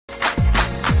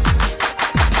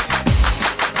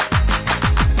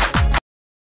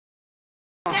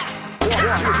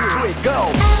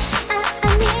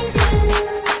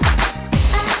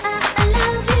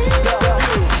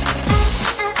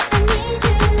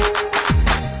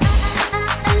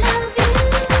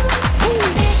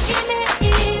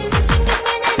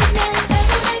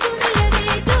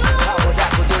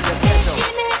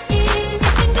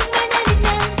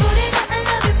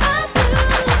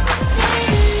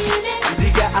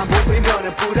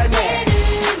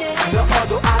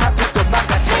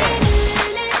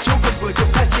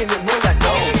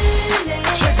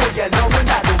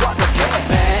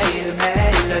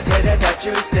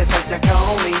줄때 살짝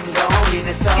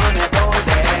고민에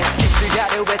손해보네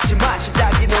키스가를 외치마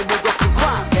심장이 너무 무겁고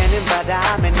꽉 되는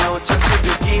바람에 너 천천히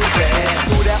기회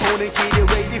돌아오는 길에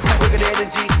왜 이리 후회가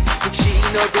되는지 혹시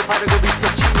너도 바라고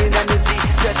있었지는 않는지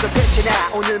그래서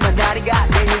괜찮아 오늘만 날이가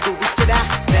내일도 있잖아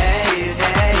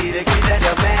내일을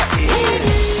기다려 매일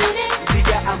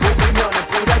네가 안 보이면은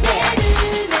불안해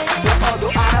너도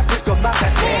안 아플 것만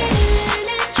같아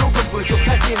조금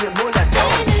부족할지는 몰라도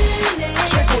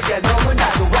최고야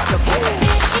너무나도 완벽해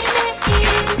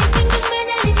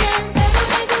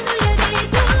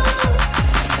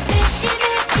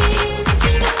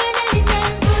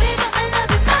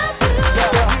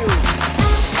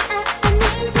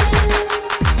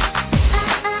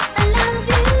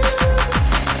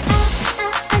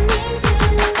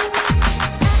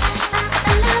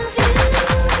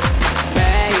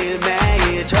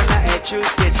매일매일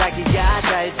전화해줄게 자기야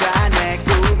잘 자네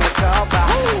꿈에서 봐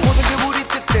모든 게 우리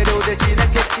뜻대로 되진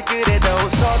않겠지 그래도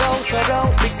서로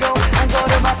믿고 한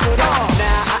걸음 앞으로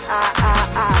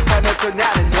하면서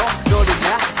나는 너를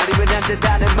나 아니면 안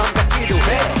된다는 맘 같기도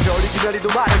해 기다리도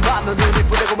많은 맘 넌 눈이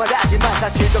부대고 말하지만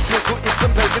사실 더 크고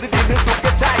이쁜 별들은 있는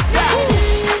속에 다 있다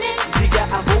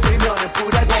네가 안 보이면은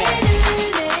불안해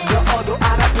너도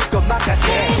안 아플 것만 같아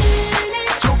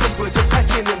조금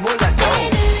부족할지는 몰라도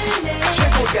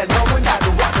최고야 너무나도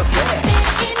완벽해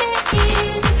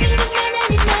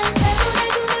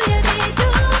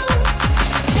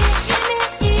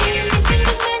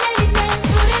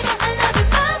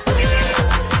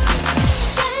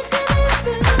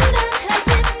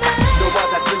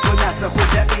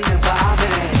혼자 있는 밤에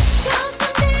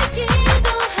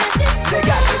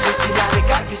내가 들리지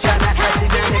않을까 귀찮아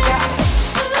하지만 내가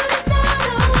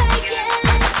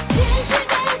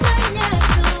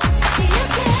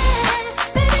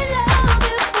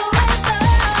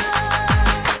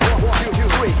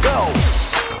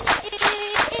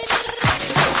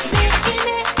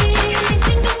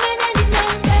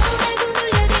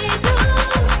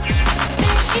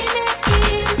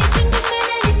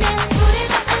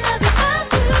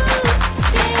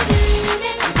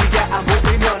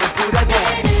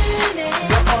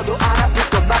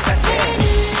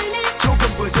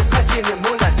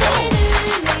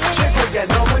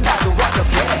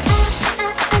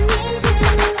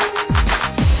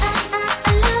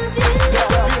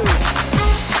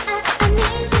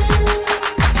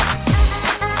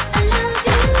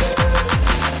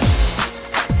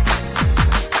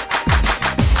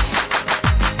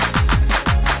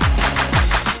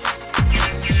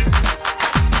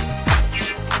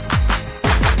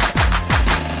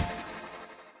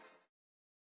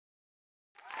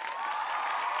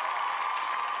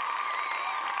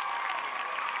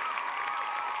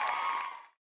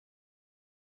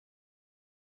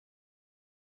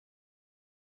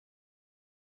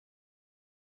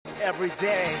Every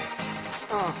day,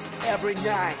 every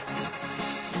night,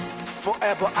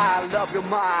 forever I love you,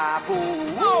 my boo.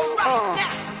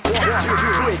 One,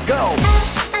 two, three, go.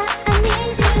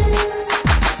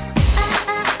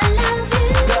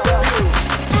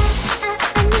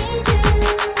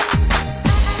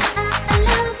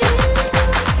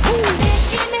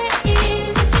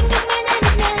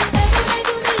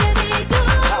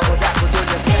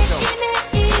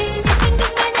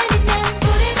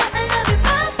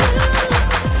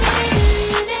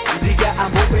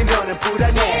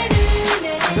 불안해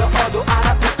너도 안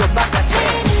아플 것만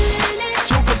같아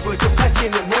조금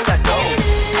부족할지는 몰라도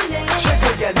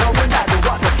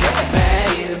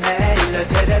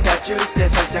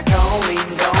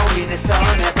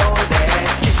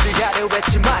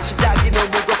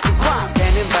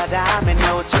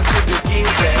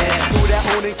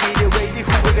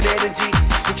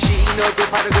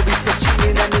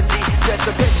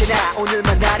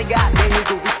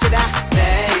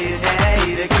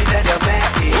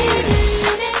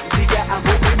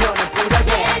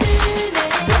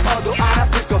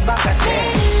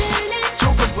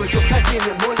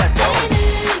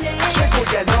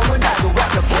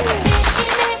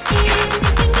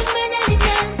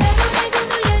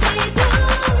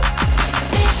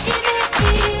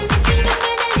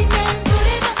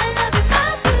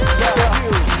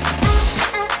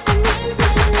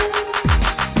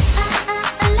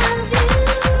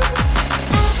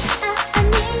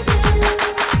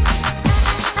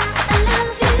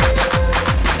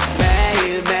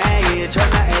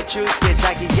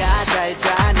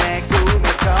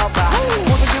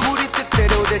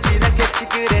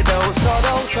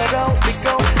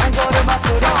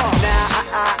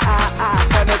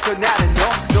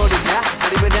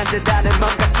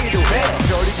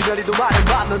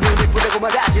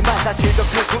사실 더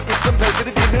크고 이쁜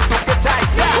별들이 빛는 속에 다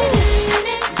있다.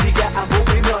 네가 안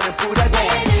보이면은 불안해.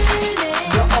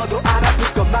 너도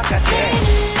알아둘 것만 같아.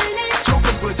 조금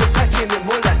부족할지는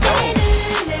몰라도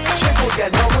최고야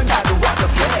너무나도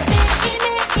완벽해.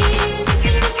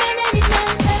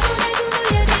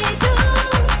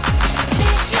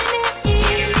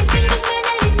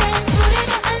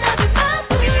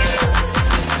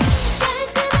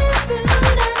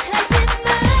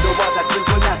 너와 다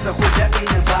끊고 나서 혼자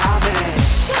있는 밤에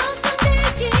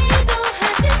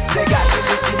내가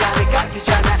들리지 않을까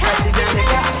귀찮아하지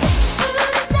않을까.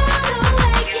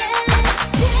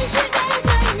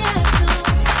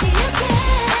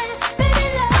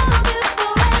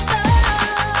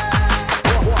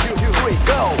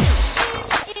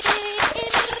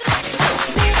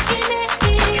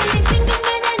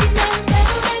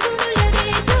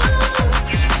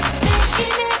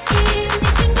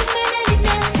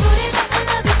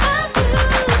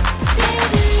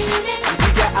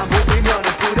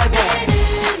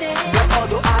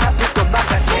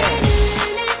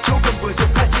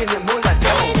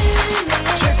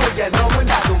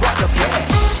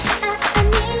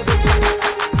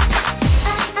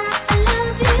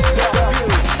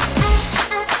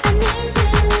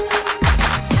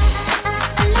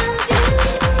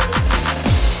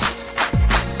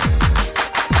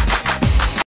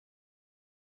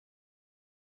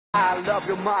 I love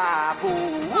you, my boo.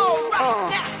 All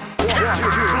right, now.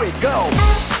 1, 2, 3, go.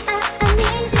 I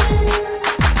need you.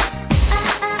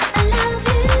 I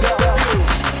love you.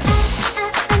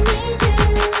 I need you.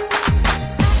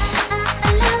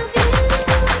 I love you.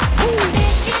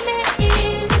 매일매일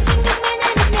네 생각만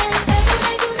하면 사고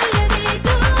놀려대도.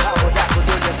 하고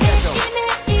돌려대도.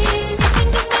 매일매일 네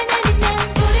생각만 하면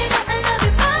forever I love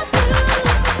you, my boo.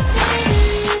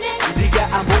 네가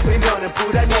안 보이면은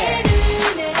불안해.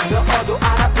 너도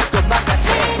알아볼 것만 같아.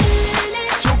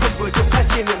 조금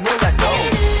부족할지는 몰라도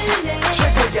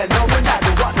최고야 너무나도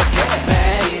완벽해.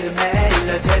 매일매일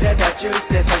널 데려다줄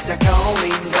때 살짝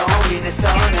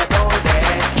고민해서 내보내.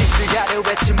 키스가를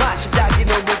외치마 심장이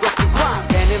너무 무겁고 꽉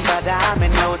되는 바람에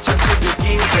너 천천히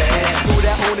기회.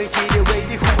 돌아오는 길에 왜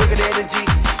이리 후회가 되는지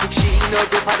혹시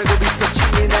너도 바라고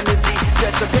있었지는 않는지.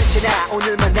 그래서 괜찮아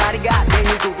오늘만 날인가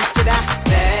내일도 있잖아.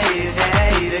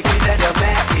 내일을 기다려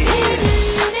매일.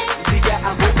 네가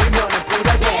안 보이면은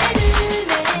불안해.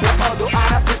 너도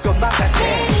알아볼 것만 같아.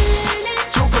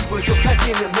 조금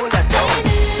부족할지는 몰라도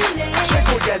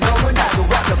최고야 너무나도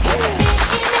완벽해.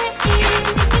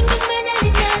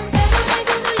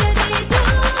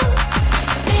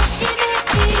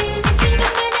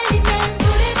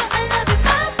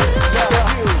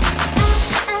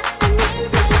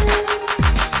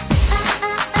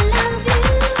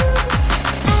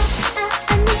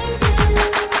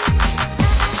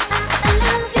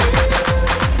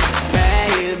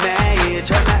 매일매일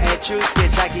전화해줄게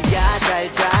자기야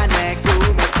잘 자네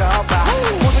꿈에서 봐.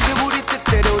 모든 게 우리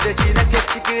뜻대로 되진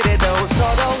않겠지. 그래도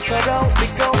서로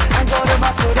믿고 한 걸음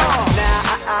앞으로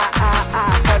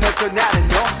하면서 나는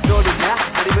너를 나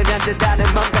아니면 안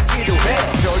된다는 맘 같기도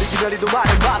해. 별이 기다리도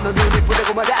많은 맘 넌 눈이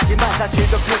부대고 말하지만 사실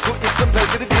더 크고 이쁜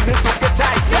별들이 빛는 속에